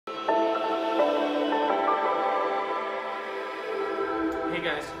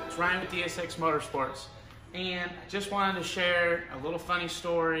Hey guys, it's Ryan with DSX Motorsports, and I just wanted to share a little funny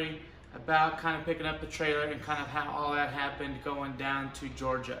story about kind of picking up the trailer and kind of how all that happened going down to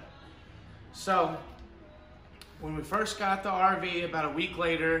Georgia. So, when we first got the RV, about a week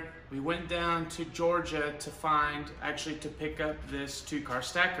later, we went down to Georgia to pick up this 2-car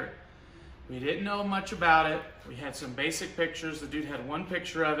stacker. We didn't know much about it. We had some basic pictures. The dude had one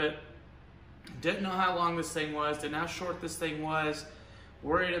picture of it. Didn't know how long this thing was, didn't know how short this thing was.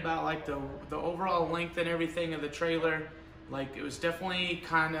 Worried about like the overall length and everything of the trailer. Like it was definitely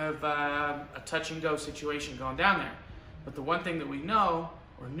kind of a touch and go situation going down there. But the one thing that we know,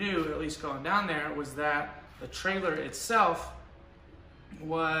 or knew at least going down there, was that the trailer itself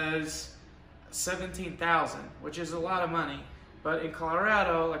was $17,000, which is a lot of money. But in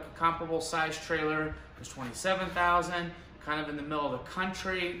Colorado, like a comparable size trailer was $27,000. Kind of in the middle of the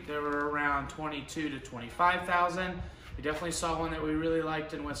country, they were around $22,000 to $25,000. We definitely saw one that we really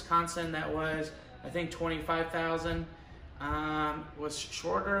liked in Wisconsin that was, I think, $25,000. Was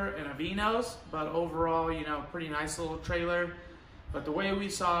shorter and a V-nose, but overall, you know, pretty nice little trailer. But the way we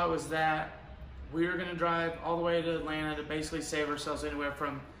saw it was that we were going to drive all the way to Atlanta to basically save ourselves anywhere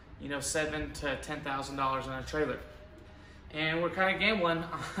from, you know, $7,000 to $10,000 on a trailer. And we're kind of gambling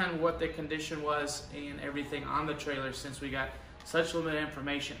on what the condition was and everything on the trailer since we got such limited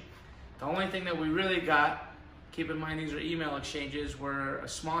information. The only thing that we really got, keep in mind these are email exchanges, were a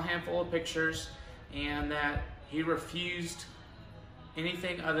small handful of pictures and that he refused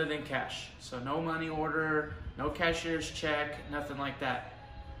anything other than cash. So no money order, no cashier's check, nothing like that.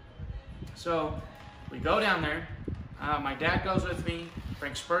 So we go down there. My dad goes with me,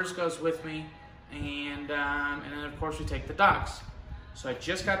 Frank Spurs goes with me, and then of course we take the docks. So I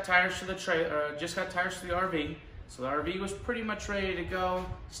just got tires for the RV. So the RV was pretty much ready to go.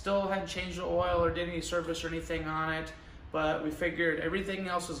 Still hadn't changed the oil or did any service or anything on it, but we figured everything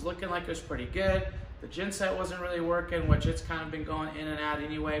else was looking like it was pretty good. The genset wasn't really working, which it's kind of been going in and out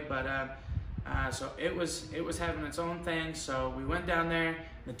anyway, but so it was having its own thing. So we went down there in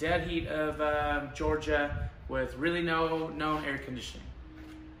the dead heat of Georgia with really no known air conditioning.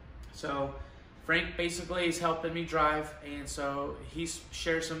 So Frank basically is helping me drive, and so he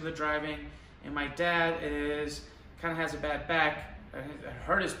shares some of the driving, and my dad kind of has a bad back,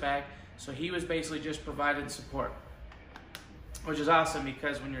 hurt his back, so he was basically just providing support, which is awesome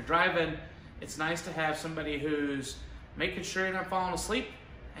because when you're driving, it's nice to have somebody who's making sure you're not falling asleep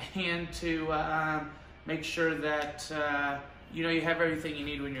and to make sure that you know, you have everything you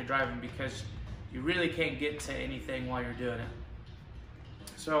need when you're driving, because you really can't get to anything while you're doing it.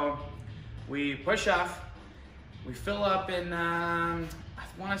 So we push off, we fill up in, I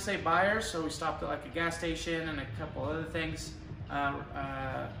want to say Byers, so we stopped at like a gas station and a couple other things,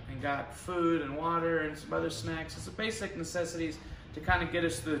 and got food and water and some other snacks. It's the basic necessities to kind of get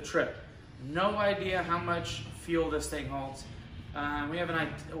us through the trip. No idea how much fuel this thing holds. We have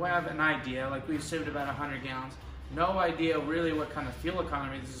an idea, like we assumed about 100 gallons. No idea really what kind of fuel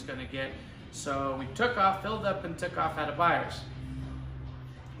economy this is going to get. So we took off, filled up and took off out of Byers.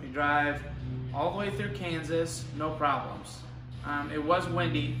 We drive all the way through Kansas, no problems. It was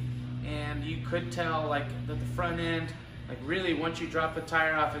windy, and you could tell like that the front end, like really once you drop the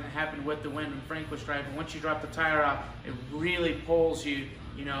tire off, and it happened with the wind when Frank was driving, once you drop the tire off, it really pulls you,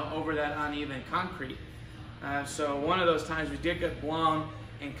 you know, over that uneven concrete. So one of those times we did get blown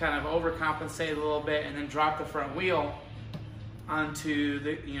and kind of overcompensated a little bit, and then dropped the front wheel onto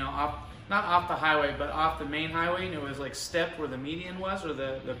the, you know, not off the highway, but off the main highway, and it was like stepped where the median was, or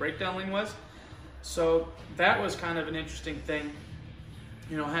the breakdown lane was. So that was kind of an interesting thing,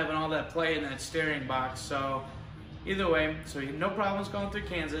 you know, having all that play in that steering box. So either way, so we had no problems going through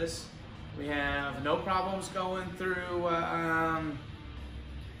Kansas. We have no problems going through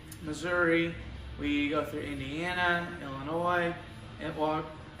Missouri. We go through Indiana, Illinois, and well,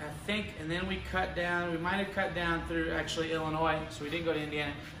 I think, and then we cut down, we might have cut down through actually Illinois, so we didn't go to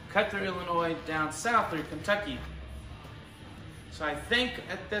Indiana, cut through Illinois, down south through Kentucky. So I think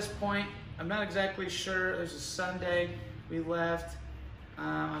at this point, I'm not exactly sure, there's a Sunday we left.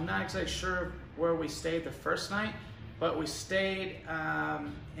 I'm not exactly sure where we stayed the first night, but we stayed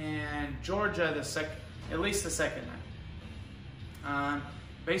in Georgia at least the second night.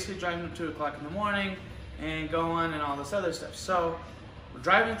 Basically driving at 2 o'clock in the morning and going and all this other stuff. So we're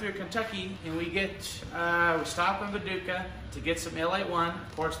driving through Kentucky, and we stop in Paducah to get some L81.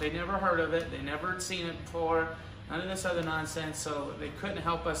 Of course, they never heard of it. They never had seen it before. None of this other nonsense, so they couldn't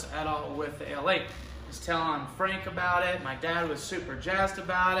help us at all with the L8. Just telling Frank about it. My dad was super jazzed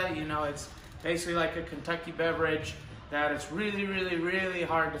about it. You know, it's basically like a Kentucky beverage that it's really, really, really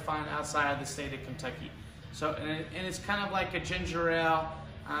hard to find outside of the state of Kentucky. So, and it's kind of like a ginger ale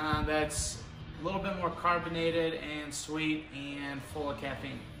that's a little bit more carbonated and sweet and full of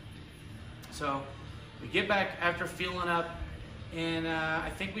caffeine. So we get back after fueling up, and I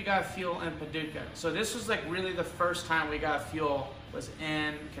think we got fuel in Paducah. So this was like really the first time we got fuel was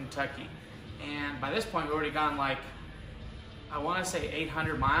in Kentucky. And by this point we already gone like, I want to say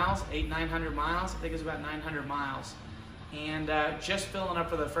 800 miles, 900 miles. I think it's about 900 miles. And just filling up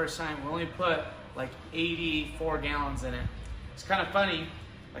for the first time, we only put like 84 gallons in it. It's kind of funny.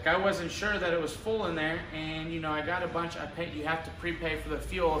 Like I wasn't sure that it was full in there, and you know, I got a bunch. You have to prepay for the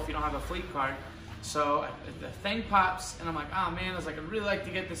fuel if you don't have a fleet card. So the thing pops, and I'm like, oh man, I was like, I'd really like to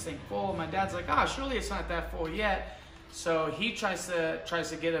get this thing full. And my dad's like, oh, surely it's not that full yet. So he tries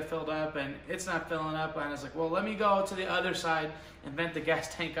to get it filled up, and it's not filling up. And I was like, well, let me go to the other side and vent the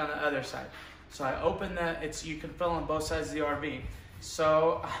gas tank on the other side. So I open you can fill on both sides of the RV.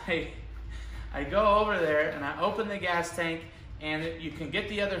 So I go over there and I open the gas tank, and you can get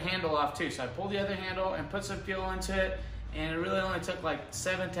the other handle off too. So I pull the other handle and put some fuel into it, and it really only took like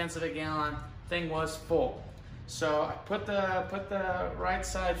 7/10 of a gallon. Thing was full. So I put the right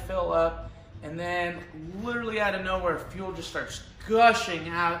side fill up, and then literally out of nowhere, fuel just starts gushing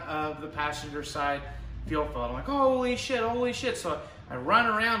out of the passenger side fuel fill. I'm like, holy shit, holy shit. So I run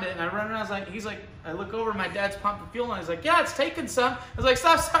around it, and I was like, I look over, my dad's pumping fuel, and he's like, yeah, it's taking some. I was like,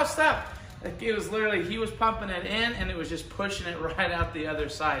 stop, stop, stop. Like it was literally, he was pumping it in, and it was just pushing it right out the other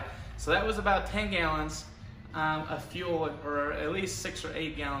side. So that was about 10 gallons of fuel, or at least 6 or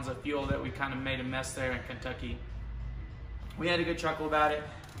 8 gallons of fuel that we kind of made a mess there in Kentucky. We had a good chuckle about it,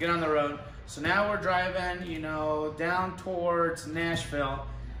 get on the road. So now we're driving, you know, down towards Nashville,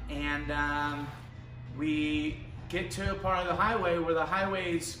 and we get to a part of the highway where the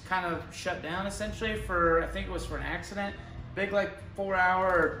highway's kind of shut down essentially for, I think it was for an accident. Big like 4-hour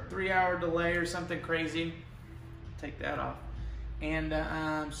or 3-hour delay or something crazy. Take that off.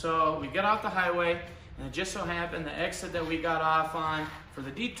 And so we get off the highway, and it just so happened the exit that we got off on for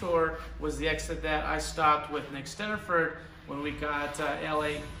the detour was the exit that I stopped with Nick Stennerford when we got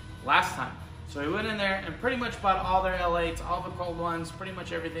L8 last time. So we went in there and pretty much bought all their L8s, all the cold ones, pretty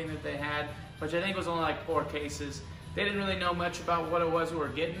much everything that they had, which I think was only like 4 cases. They didn't really know much about what it was we were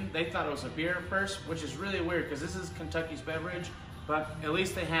getting. They thought it was a beer at first, which is really weird because this is Kentucky's beverage, but at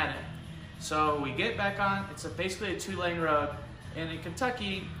least they had it. So we get back on, it's basically a 2-lane road. And in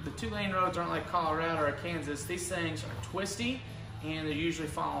Kentucky, the 2-lane roads aren't like Colorado or Kansas. These things are twisty, and they usually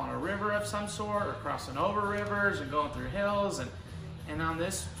following a river of some sort or crossing over rivers and going through hills. And on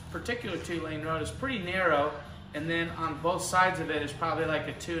this particular 2-lane road, it's pretty narrow, and then on both sides of it is probably like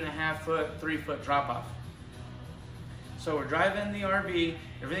a 2.5-foot, 3-foot drop-off. So we're driving the RV,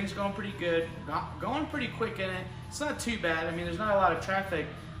 everything's going pretty good, going pretty quick in it. It's not too bad, I mean there's not a lot of traffic,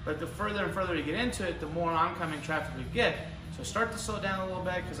 but the further and further you get into it, the more oncoming traffic we get. So I start to slow down a little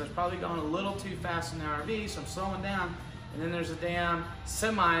bit because I was probably going a little too fast in the RV, so I'm slowing down. And then there's a damn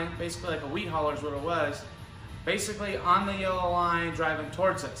semi, basically like a wheat hauler is what it was, basically on the yellow line driving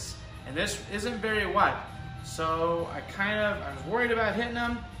towards us. And this isn't very wide. So I was worried about hitting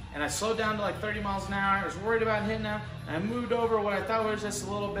them, and I slowed down to like 30 miles an hour. I was worried about hitting them, and I moved over what I thought was just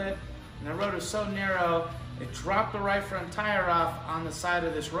a little bit, and the road was so narrow, it dropped the right front tire off on the side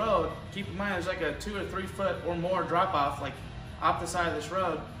of this road. Keep in mind, there's like a 2 or 3 foot or more drop off, like off the side of this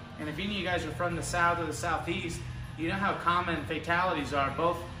road. And if any of you guys are from the south or the southeast, you know how common fatalities are,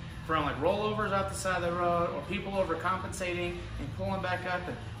 both from like rollovers off the side of the road, or people overcompensating and pulling back up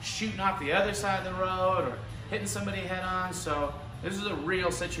and shooting off the other side of the road, or hitting somebody head on. So this is a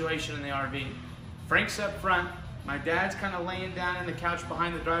real situation in the RV. Frank's up front. My dad's kind of laying down in the couch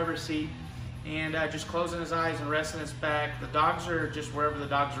behind the driver's seat and just closing his eyes and resting his back. The dogs are just wherever the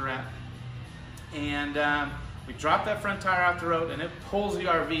dogs are at. And we drop that front tire off the road, and it pulls the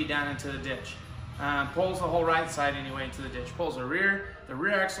RV down into the ditch. Pulls the whole right side anyway into the ditch. Pulls the rear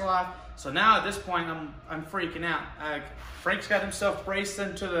axle off. So now at this point, I'm freaking out. Frank's got himself braced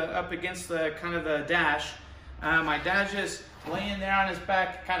up against the kind of the dash. My dad's just laying there on his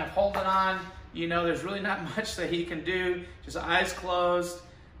back, kind of holding on. You know, there's really not much that he can do. Just eyes closed.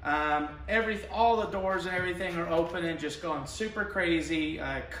 All the doors and everything are open and just going super crazy.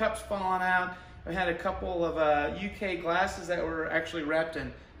 Cups falling out. I had a couple of UK glasses that were actually wrapped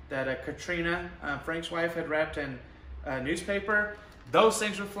in that Katrina, Frank's wife, had wrapped in newspaper. Those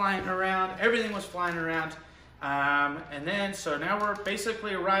things were flying around. Everything was flying around. And then, so now we're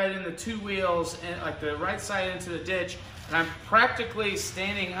basically riding the 2 wheels and like the right side into the ditch. And I'm practically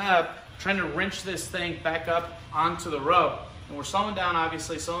standing up, trying to wrench this thing back up onto the road. And we're slowing down,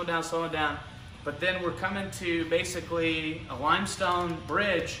 obviously, slowing down. But then we're coming to basically a limestone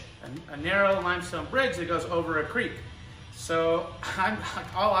bridge, a narrow limestone bridge that goes over a creek. So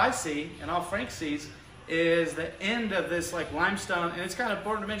all I see and all Frank sees is the end of this like limestone, and it's kind of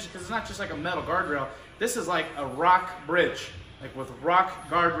important to mention because it's not just like a metal guardrail. This is like a rock bridge, like with rock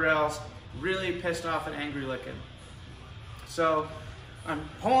guardrails, really pissed off and angry looking. So I'm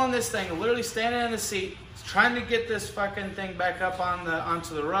pulling this thing, literally standing in the seat, trying to get this fucking thing back up on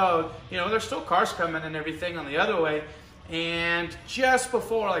onto the road. You know, there's still cars coming and everything on the other way. And just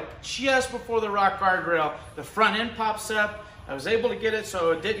before the rock guardrail, the front end pops up. I was able to get it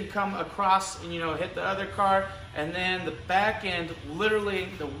so it didn't come across and, you know, hit the other car. And then the back end, literally,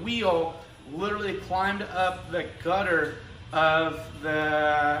 the wheel literally climbed up the gutter of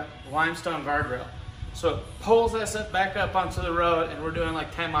the limestone guardrail. So it pulls us back up onto the road, and we're doing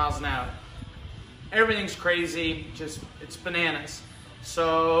like 10 miles an hour. Everything's crazy, just, it's bananas.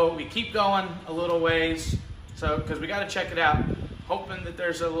 So we keep going a little ways, so because we got to check it out, hoping that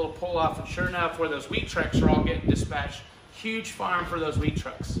there's a little pull off. And sure enough, where those wheat trucks are all getting dispatched, huge farm for those wheat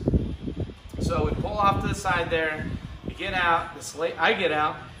trucks. So we pull off to the side there, we get out, I get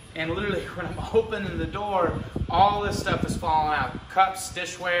out, and literally when I'm opening the door, all this stuff is falling out. Cups,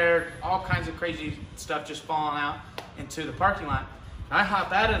 dishware, all kinds of crazy stuff just falling out into the parking lot. And I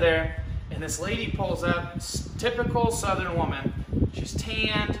hop out of there, and this lady pulls up, typical Southern woman. She's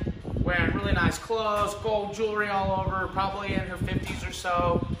tanned, wearing really nice clothes, gold jewelry all over, probably in her 50s or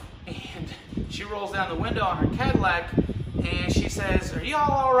so. And she rolls down the window on her Cadillac, and she says, "Are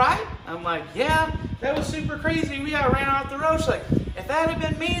y'all all right?" I'm like, "Yeah, that was super crazy. We got ran off the road." She's like, "If that had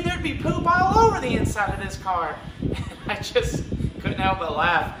been me, there'd be poop all over the inside of this car." And I just couldn't help but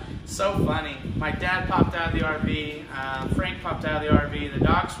laugh. So funny. My dad popped out of the RV. Frank popped out of the RV. The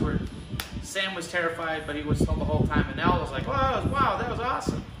dogs were, Sam was terrified, but he was still the whole time. And Nell was like, wow, that was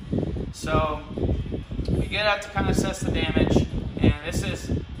awesome. So we get out to kind of assess the damage. And this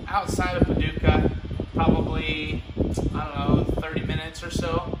is outside of Paducah, probably, I don't know, 30 minutes or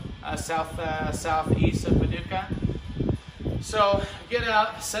so, southeast of Paducah. So we get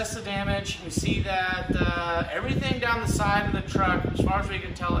out, assess the damage. We see that everything down the side of the truck, as far as we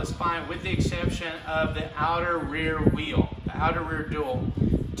can tell, is fine, with the exception of the outer rear wheel, the outer rear dual.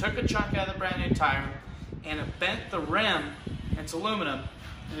 Took a chunk out of the brand new tire, and it bent the rim. It's aluminum,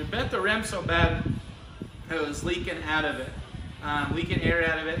 and it bent the rim so bad it was leaking out of it, leaking air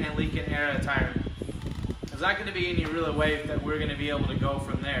out of it, and leaking air out of the tire. There's not going to be any real way that we're going to be able to go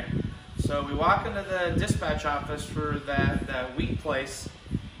from there. So we walk into the dispatch office for that wheat place,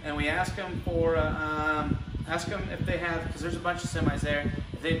 and we ask them for, ask them if they have, because there's a bunch of semis there,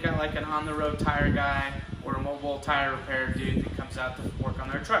 if they've got like an on-the-road tire guy or a mobile tire repair dude that comes out to work on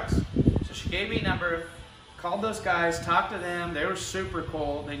their trucks. So she gave me a number, called those guys, talked to them. They were super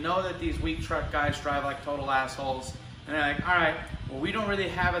cool. They know that these wheat truck guys drive like total assholes. And they're like, "All right, well, we don't really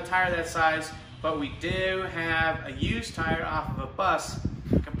have a tire that size, but we do have a used tire off of a bus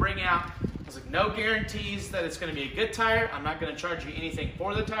we can bring out." I was like, "No guarantees that it's going to be a good tire. I'm not going to charge you anything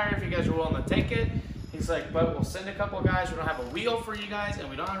for the tire if you guys are willing to take it." He's like, "But we'll send a couple of guys. We don't have a wheel for you guys, and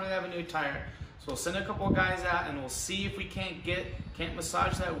we don't really have a new tire. So we'll send a couple of guys out, and we'll see if we can't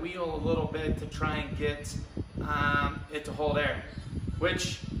massage that wheel a little bit to try and get it to hold air."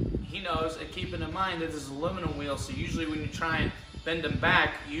 Which he knows, and keeping in mind that this is aluminum wheel, so usually when you try and bend them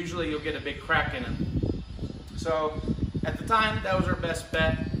back, usually you'll get a big crack in them. So at the time, that was our best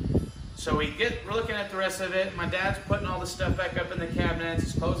bet. So we're looking at the rest of it. My dad's putting all the stuff back up in the cabinets.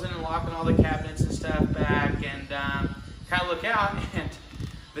 He's closing and locking all the cabinets and stuff back, and kind of look out, and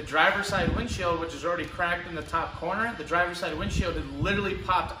the driver's side windshield, which is already cracked in the top corner, the driver's side windshield had literally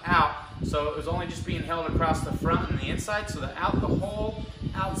popped out. So it was only just being held across the front and the inside. So the whole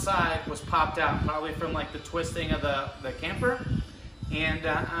outside was popped out, probably from like the twisting of the camper. And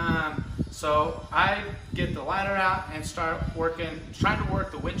so I get the ladder out and start trying to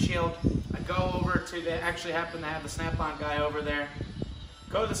work the windshield. I go over to they actually happen to have the Snap-on guy over there.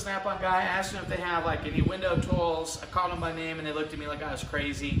 Go to the Snap-on guy, ask them if they have like any window tools. I called them by name, and they looked at me like I was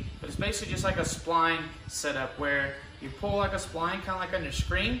crazy. But it's basically just like a spline setup where you pull like a spline, kind of like on your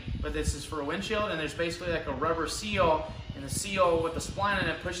screen, but this is for a windshield, and there's basically like a rubber seal, and the seal with the spline in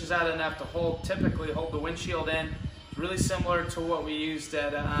it pushes out enough to typically hold the windshield in. It's really similar to what we used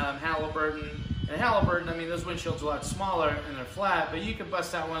at Halliburton. And Halliburton, I mean, those windshields are a lot smaller and they're flat, but you can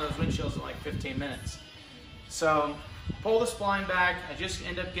bust out one of those windshields in like 15 minutes. So pull the spline back. I just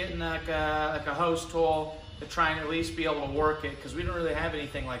end up getting like a hose tool to try and at least be able to work it, because we don't really have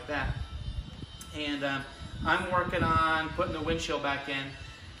anything like that. And I'm working on putting the windshield back in.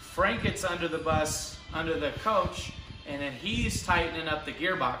 Frank gets under the bus, under the coach, and then he's tightening up the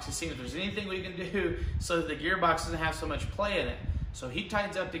gearbox. He's seeing if there's anything we can do so that the gearbox doesn't have so much play in it. So he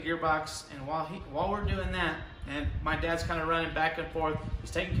tightens up the gearbox, and while we're doing that, and my dad's kind of running back and forth,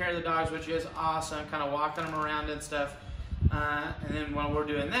 he's taking care of the dogs, which is awesome, kind of walking them around and stuff. And then while we're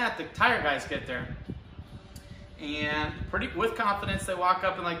doing that, the tire guys get there. And with confidence, they walk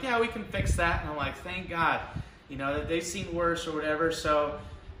up and like, yeah, we can fix that. And I'm like, thank God, you know, that they've seen worse or whatever. So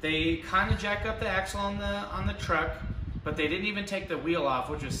they kind of jack up the axle on the truck, but they didn't even take the wheel off,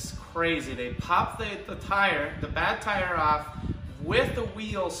 which is crazy. They popped the tire, the bad tire off, with the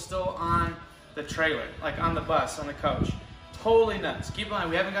wheel still on the trailer, like on the bus, on the coach. Totally nuts. Keep in mind,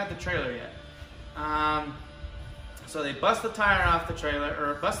 we haven't got the trailer yet. So they bust the tire off the trailer,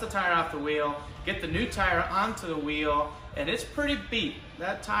 or bust the tire off the wheel, get the new tire onto the wheel, and it's pretty beat.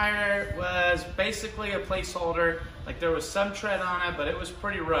 That tire was basically a placeholder. Like there was some tread on it, but it was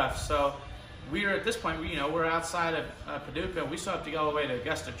pretty rough. So we were at this point, you know, we're outside of Paducah. We still have to go all the way to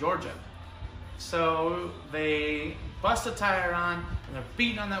Augusta, Georgia. So they bust the tire on, and they're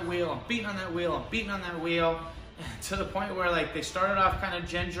beating on that wheel, and beating on that wheel, and beating on that wheel, to the point where like they started off kind of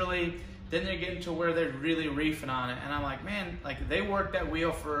gingerly, then they're getting to where they're really reefing on it. And I'm like, man, like they worked that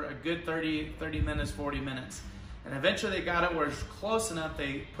wheel for a good 30 minutes, 40 minutes. And eventually they got it where it's close enough.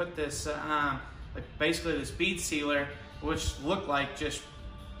 They put this, like basically this bead sealer, which looked like just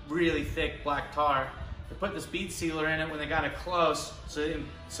really thick black tar. They put this bead sealer in it when they got it close, so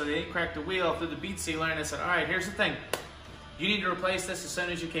they didn't crack the wheel through the bead sealer, and they said, all right, here's the thing. You need to replace this as soon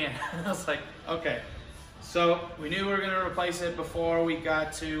as you can. I was like, okay. So we knew we were gonna replace it before we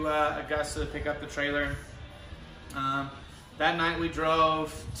got to Augusta to pick up the trailer. That night we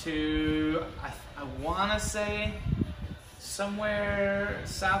drove to, I wanna say, somewhere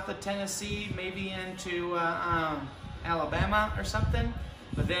south of Tennessee, maybe into Alabama or something.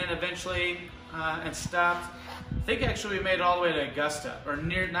 But then eventually, and stopped. I think actually we made it all the way to Augusta, or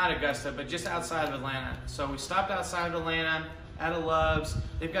not Augusta, but just outside of Atlanta. So we stopped outside of Atlanta at a Love's.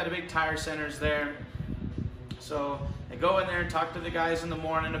 They've got a big tire centers there. So they go in there and talk to the guys in the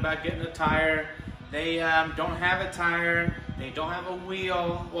morning about getting a tire. They don't have a tire. They don't have a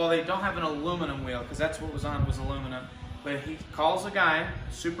wheel. Well, they don't have an aluminum wheel, because that's what was on, was aluminum. But he calls a guy,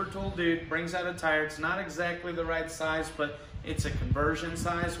 super tool dude, brings out a tire. It's not exactly the right size, but it's a conversion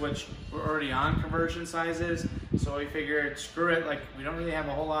size, which we're already on conversion sizes. So we figured, screw it, like we don't really have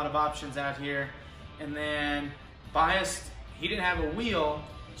a whole lot of options out here. And then he didn't have a wheel,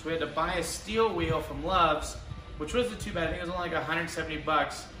 so we had to buy a steel wheel from Love's, which wasn't too bad. I think it was only like 170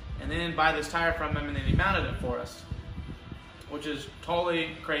 bucks. And then buy this tire from him, and then he mounted it for us, which is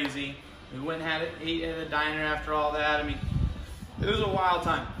totally crazy. We went and had it, ate at a diner after all that. I mean, it was a wild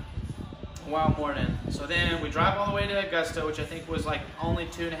time. A wild morning. So then we drive all the way to Augusta, which I think was like only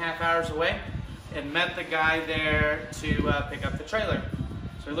 2.5 hours away, and met the guy there to pick up the trailer.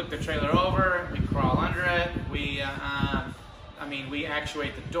 So we looked the trailer over, we crawl under it, we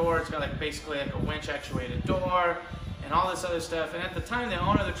actuate the door. It's got like basically like a winch actuated door and all this other stuff. And at the time, the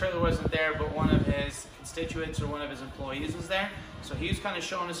owner of the trailer wasn't there, but one of his constituents or one of his employees was there. So he was kind of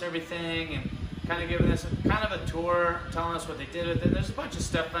showing us everything and kind of giving us kind of a tour, telling us what they did with it. There's a bunch of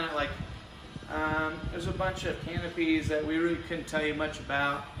stuff on it, like there's a bunch of canopies that we really couldn't tell you much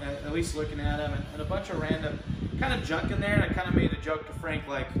about, at least looking at them, and a bunch of random kind of junk in there. And I kind of made a joke to Frank,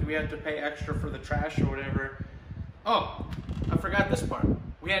 like, do we have to pay extra for the trash or whatever? Oh, I forgot this part.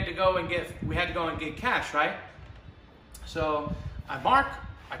 We had to go and get cash, right? So I mark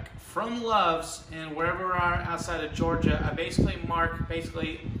from Love's and wherever we are outside of Georgia. I basically mark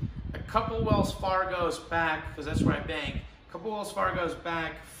a couple Wells Fargo's back, because that's where I bank. A couple Wells Fargo's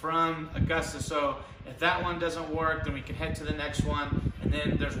back from Augusta. So if that one doesn't work, then we can head to the next one, and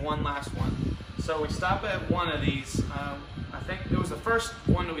then there's one last one. So we stop at one of these. I think it was the first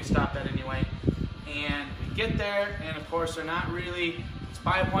one that we stopped at anyway. And we get there, and of course they're not really, it's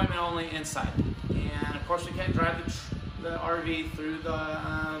by appointment only inside. And of course we can't drive the RV through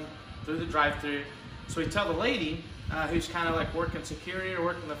the drive-through. So we tell the lady who's kind of like working security or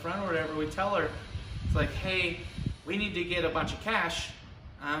working the front or whatever, we tell her, it's like, hey, we need to get a bunch of cash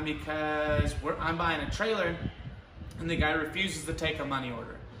because I'm buying a trailer, and the guy refuses to take a money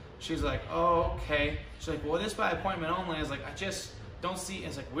order. She's like, oh, okay. She's like, well, this by appointment only. I was like, I just don't see,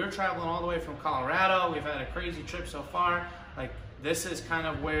 it's like, we're traveling all the way from Colorado. We've had a crazy trip so far. Like, this is kind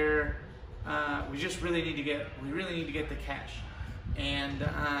of where we really need to get the cash. And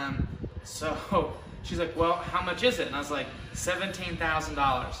so she's like, well, how much is it? And I was like,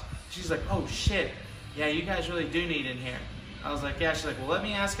 $17,000. She's like, oh shit, yeah, you guys really do need in here. I was like, yeah. She's like, well, let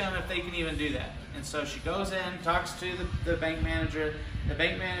me ask them if they can even do that. And so she goes in, talks to the bank manager. The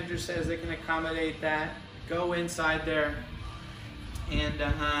bank manager says they can accommodate that, go inside there,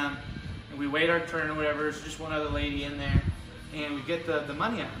 and we wait our turn or whatever. There's just one other lady in there, and we get the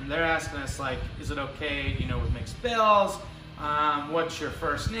money out. And they're asking us, like, is it okay, you know, with mixed bills? What's your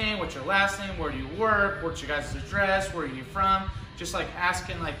first name? What's your last name? Where do you work? What's your guys' address? Where are you from? Just like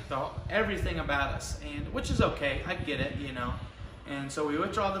asking like everything about us, and which is okay. I get it, you know. And so we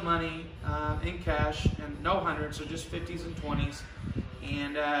withdraw the money in cash, and no hundreds, so just 50s and 20s.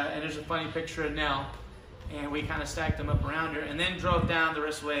 And there's a funny picture of Nell, and we kind of stacked them up around her, and then drove down the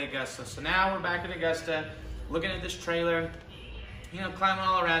rest of the way to Augusta. So now we're back at Augusta, looking at this trailer, you know, climbing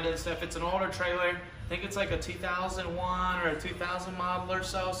all around it and stuff. It's an older trailer. I think it's like a 2001 or a 2000 model or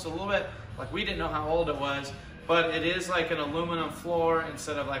so. So a little bit, like, we didn't know how old it was, but it is like an aluminum floor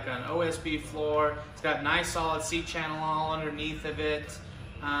instead of like an OSB floor. It's got nice solid seat channel all underneath of it.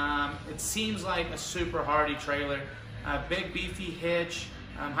 It seems like a super hardy trailer. Big beefy hitch,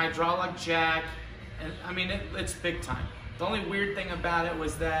 hydraulic jack, and I mean it's big time. The only weird thing about it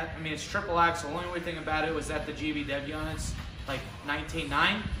was that, I mean, it's triple axle. The only weird thing about it was that the GVW on it's like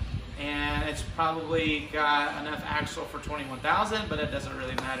 19.9, and it's probably got enough axle for 21,000, but it doesn't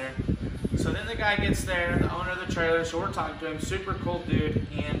really matter. So then the guy gets there, the owner of the trailer, so we're talking to him, super cool dude,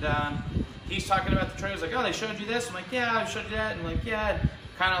 and he's talking about the trailer. He's like, oh, they showed you this? I'm like, yeah, I showed you that, and like, yeah,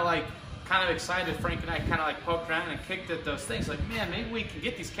 kind of excited. Frank and I kind of like poked around and kicked at those things, like, man, maybe we can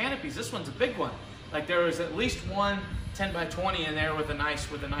get these canopies. This one's a big one. Like, there was at least one 10x20 in there with a nice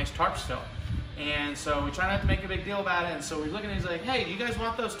tarp still. And so we try not to make a big deal about it. And so we look and he's like, hey, do you guys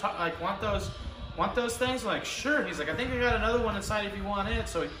want those, want those things? We're like, sure. He's like, I think we got another one inside if you want it.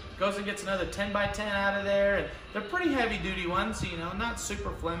 So he goes and gets another 10x10 out of there. And they're pretty heavy duty ones, you know, not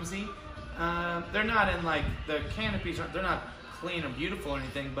super flimsy. They're not in like, the canopies aren't, they're not clean or beautiful or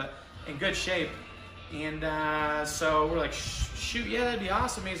anything, but in good shape. And so we're like, shoot, yeah, that'd be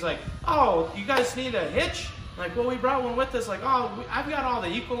awesome. He's like, oh, you guys need a hitch? Like, well, we brought one with us. Like, oh, I've got all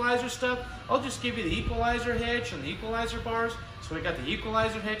the equalizer stuff. I'll just give you the equalizer hitch and the equalizer bars. So we got the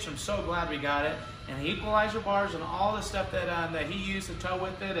equalizer hitch. I'm so glad we got it. And the equalizer bars and all the stuff that he used to tow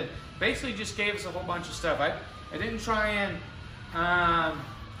with it. And basically just gave us a whole bunch of stuff. I didn't try and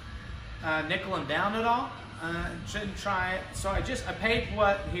nickel him down at all. Shouldn't try it. So I paid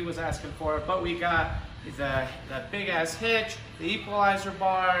what he was asking for, but we got the big ass hitch, the equalizer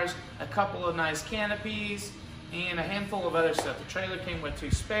bars, a couple of nice canopies, and a handful of other stuff. The trailer came with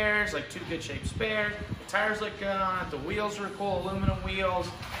 2 spares, like 2 good shaped spares. The tires look good on it. The wheels were cool, aluminum wheels.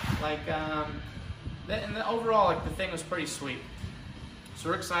 Like, and overall, like, the thing was pretty sweet. So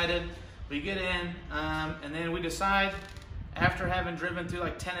we're excited. We get in, and then we decide, after having driven through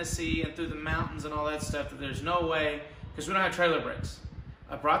like Tennessee and through the mountains and all that stuff, that there's no way, because we don't have trailer brakes.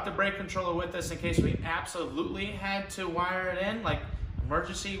 I brought the brake controller with us in case we absolutely had to wire it in, like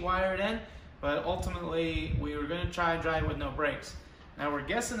emergency wire it in, but ultimately we were going to try and drive with no brakes. Now we're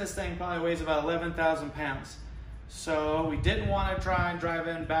guessing this thing probably weighs about 11,000 pounds. So we didn't want to try and drive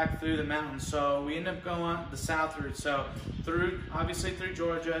in back through the mountains. So we ended up going the south route. So obviously through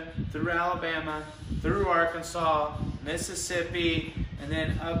Georgia, through Alabama, through Arkansas, Mississippi, and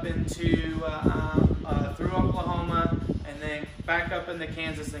then up into through Oklahoma, and then back up into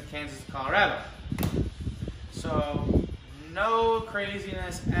Kansas, and Kansas to Colorado. So no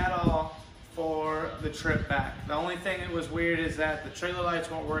craziness at all for the trip back. The only thing that was weird is that the trailer lights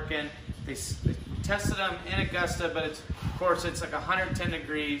weren't working. They tested them in Augusta, but of course it's like 110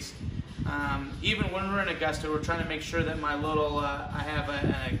 degrees. Even when we're in Augusta, we're trying to make sure that my little, I have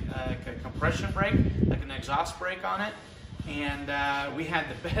a compression brake, like an exhaust brake on it. And we had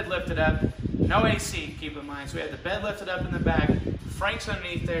the bed lifted up, no AC, keep in mind. So we had the bed lifted up in the back. Frank's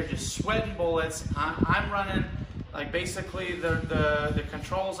underneath there, just sweating bullets. I'm running, like, basically the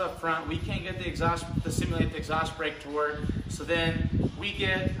controls up front. We can't get the exhaust to simulate the exhaust brake to work. So then we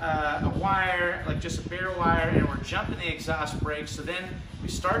get a wire, like just a bare wire, and we're jumping the exhaust brake. So then we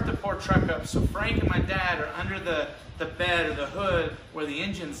start the poor truck up. So Frank and my dad are under the bed or the hood where the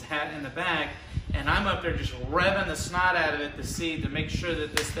engine's at in the back, and I'm up there just revving the snot out of it to make sure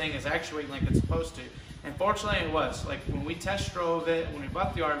that this thing is actuating like it's supposed to. And fortunately it was. Like, when we test drove it, when we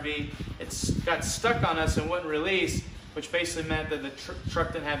bought the RV, it got stuck on us and wouldn't release, which basically meant that the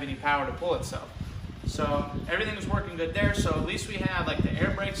truck didn't have any power to pull itself. So everything was working good there. So at least we have like the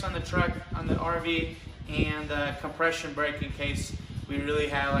air brakes on the truck, on the RV, and the compression brake in case we really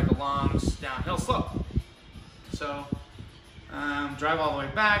had like a long downhill slope. So drive all the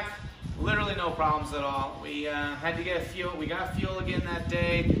way back, literally no problems at all. We had to get fuel. We got fuel again that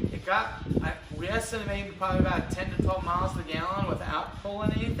day. We estimated probably about 10 to 12 miles per gallon without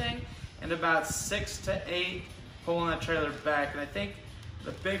pulling anything, and about 6 to 8 pulling that trailer back. And I think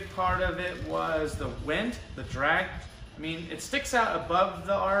The big part of it was the wind, the drag. I mean, it sticks out above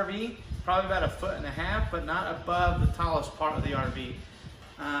the RV, probably about 1.5 feet, but not above the tallest part of the RV.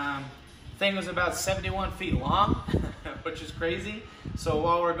 Thing was about 71 feet long, which is crazy. So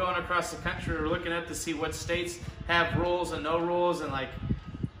while we're going across the country, we're looking up to see what states have rules and no rules, and like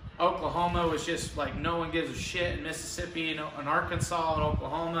Oklahoma was just like no one gives a shit, and Mississippi and Arkansas and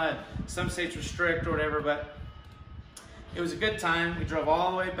Oklahoma, and some states were strict or whatever, but it was a good time. We drove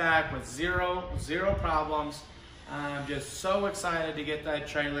all the way back with zero problems. I'm just so excited to get that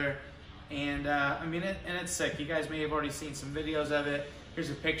trailer. And I mean, it's sick. You guys may have already seen some videos of it. Here's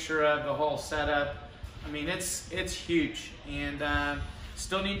a picture of the whole setup. I mean, it's huge. And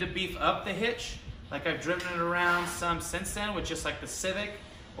still need to beef up the hitch. Like I've driven it around some since then with just like the Civic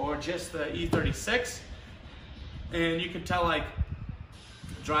or just the E36. And you can tell like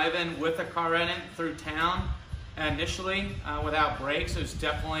driving with a car in it through town initially without brakes, it was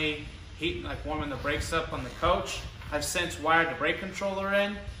definitely heating, like warming the brakes up on the coach. I've since wired the brake controller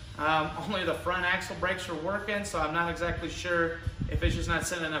in. Only the front axle brakes are working, so I'm not exactly sure if it's just not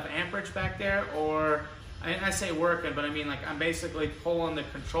sending enough amperage back there, or I say working, but I mean like I'm basically pulling the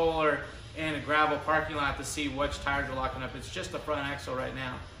controller in a gravel parking lot to see which tires are locking up. It's just the front axle right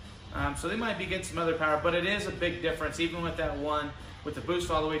now. So they might be getting some other power, but it is a big difference, even with that one, with the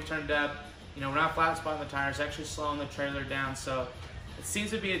boost all the way turned up. You know, we're not flat spotting the tires, actually slowing the trailer down. So it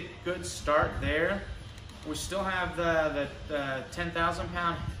seems to be a good start there. We still have the 10,000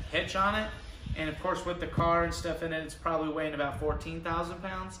 pound hitch on it. And of course with the car and stuff in it, it's probably weighing about 14,000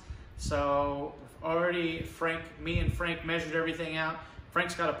 pounds. So already me and Frank measured everything out.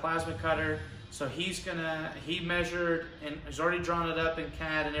 Frank's got a plasma cutter. So he measured and he's already drawn it up in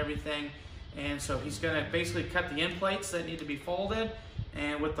CAD and everything. And so he's gonna basically cut the end plates that need to be folded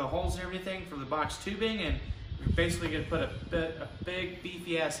and with the holes and everything for the box tubing, and we're basically gonna put a big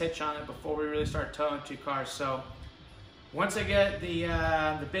beefy ass hitch on it before we really start towing two cars. So once I get the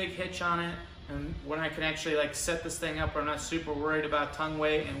big hitch on it, and when I can actually like set this thing up where I'm not super worried about tongue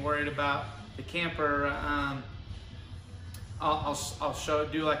weight and worried about the camper, I'll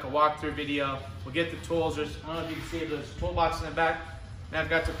do like a walkthrough video. We'll get the tools. I don't know if you can see it, there's a toolbox in the back that I've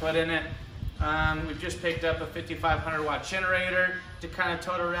got to put in it. We've just picked up a 5,500 watt generator to kind of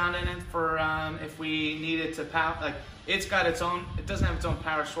tote around in it for if we need it to power. Like it's got its own, it doesn't have its own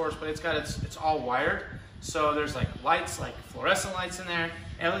power source, but it's all wired. So there's like lights, like fluorescent lights in there,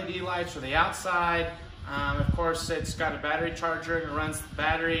 LED lights for the outside. Of course, it's got a battery charger and it runs the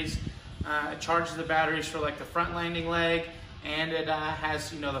batteries. It charges the batteries for like the front landing leg, and it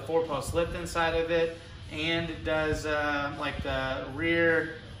has, you know, the 4-post lift inside of it, and it does like the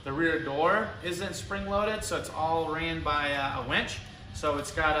rear door isn't spring loaded, so it's all ran by a winch. So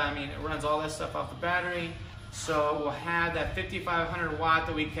it's got, I mean, it runs all that stuff off the battery. So we'll have that 5,500 watt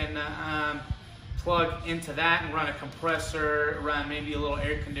that we can plug into that and run a compressor, run maybe a little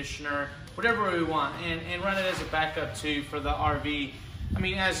air conditioner, whatever we want, and run it as a backup too for the RV. I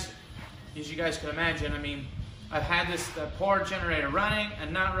mean, as you guys can imagine, I mean, I've had the poor generator running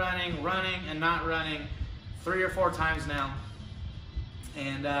and not running, running and not running 3 or 4 times now.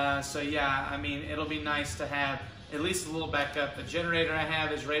 And so yeah, I mean, it'll be nice to have at least a little backup. The generator I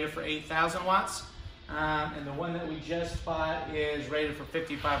have is rated for 8,000 watts. And the one that we just bought is rated for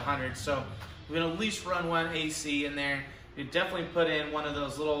 5,500. So we're gonna at least run one AC in there. You definitely put in one of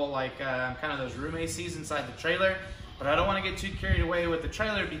those little like kind of those room ACs inside the trailer. But I don't wanna get too carried away with the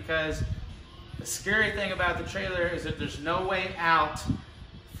trailer, because the scary thing about the trailer is that there's no way out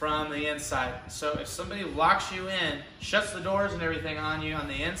from the inside. So if somebody locks you in, shuts the doors and everything on you on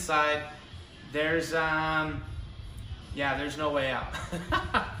the inside, there's no way out.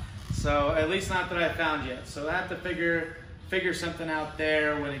 So at least not that I found yet. So I have to figure something out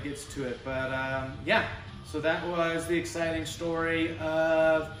there when it gets to it. But yeah, so that was the exciting story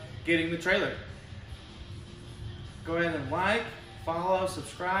of getting the trailer. Go ahead and like, follow,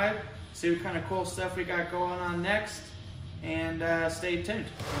 subscribe, see what kind of cool stuff we got going on next, and stay tuned.